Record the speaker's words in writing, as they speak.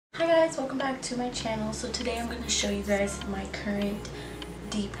Hi guys, welcome back to my channel. So today I'm going to show you guys my current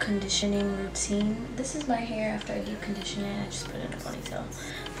deep conditioning routine. This is my hair after I deep condition it. I just put it in a ponytail.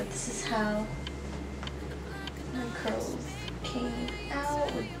 But this is how my curls came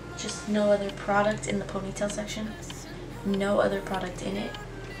out with just no other product in the ponytail section. No other product in it.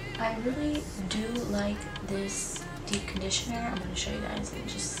 I really do like this deep conditioner. I'm going to show you guys and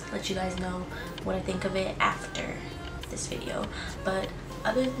just let you guys know what I think of it after this video. But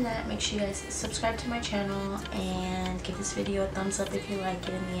other than that, make sure you guys subscribe to my channel and give this video a thumbs up if you like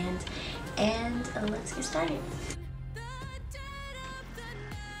it in the end. And let's get started.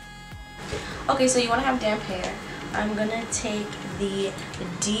 Okay, so you want to have damp hair. I'm gonna take the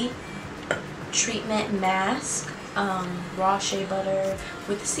deep treatment mask, raw shea butter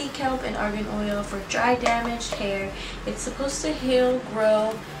with sea kelp and argan oil for dry damaged hair. It's supposed to heal,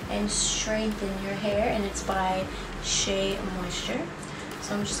 grow, and strengthen your hair, and it's by Shea Moisture.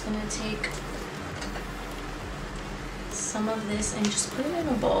 So I'm just gonna take some of this and just put it in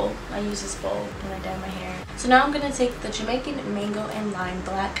a bowl. I use this bowl when I dye my hair. So now I'm gonna take the Jamaican mango and lime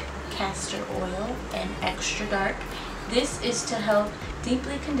black castor oil and extra dark. This is to help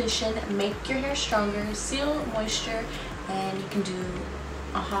deeply condition, make your hair stronger, seal moisture, and you can do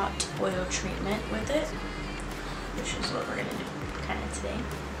a hot oil treatment with it, which is what we're gonna do kind of today.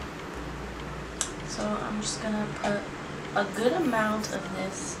 So I'm just gonna put a good amount of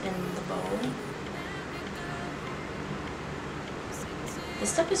this in the bowl. This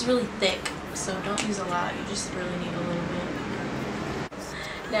stuff is really thick, so don't use a lot. You just really need a little bit.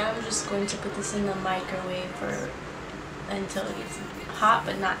 Now I'm just going to put this in the microwave for until it gets hot,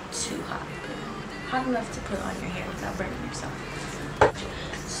 but not too hot. Hot enough to put on your hair without burning yourself.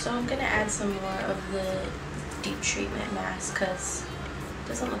 So I'm gonna add some more of the deep treatment mask because it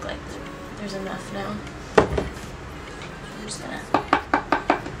doesn't look like there's enough now. I'm just gonna, oh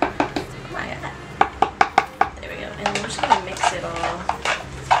my god, there we go, and I'm just gonna mix it all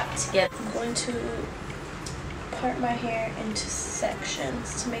together. I'm going to part my hair into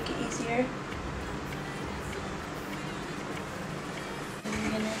sections to make it easier.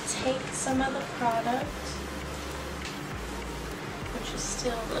 I'm gonna take some of the product, which is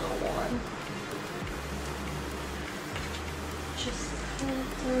still a little warm, just put it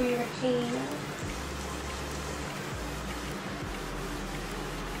through your hair.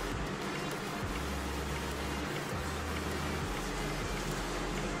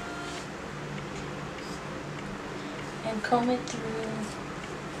 And comb it through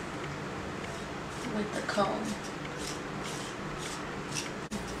with the comb.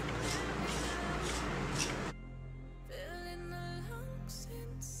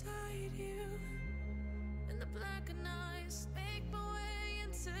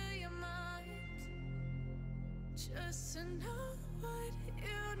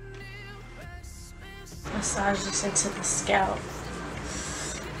 Massage this into the scalp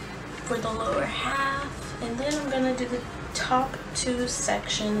for the lower half, and then I'm gonna do the top two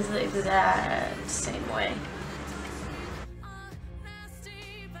sections the exact same way.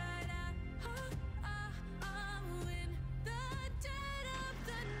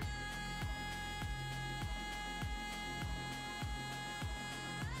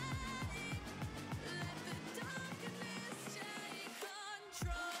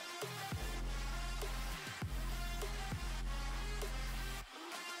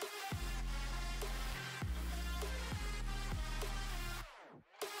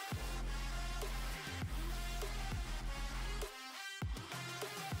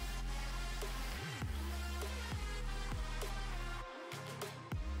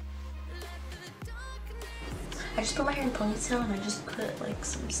 I just put my hair in a ponytail and I just put like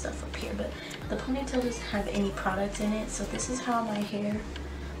some stuff up here, but the ponytail doesn't have any product in it, so this is how my hair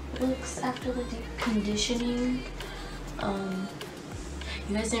looks after the deep conditioning.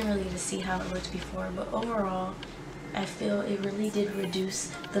 You guys didn't really get to see how it looked before, but overall I feel it really did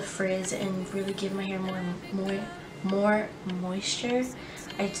reduce the frizz and really give my hair more moisture.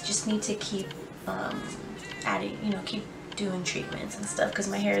 I just need to keep adding, keep doing treatments and stuff because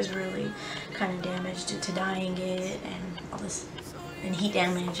my hair is really kind of damaged due to dyeing it and all this and heat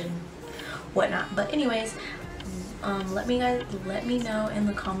damage and whatnot. But anyways, let me know in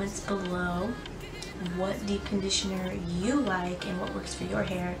the comments below what deep conditioner you like and what works for your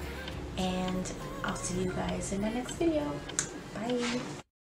hair, and I'll see you guys in my next video. Bye.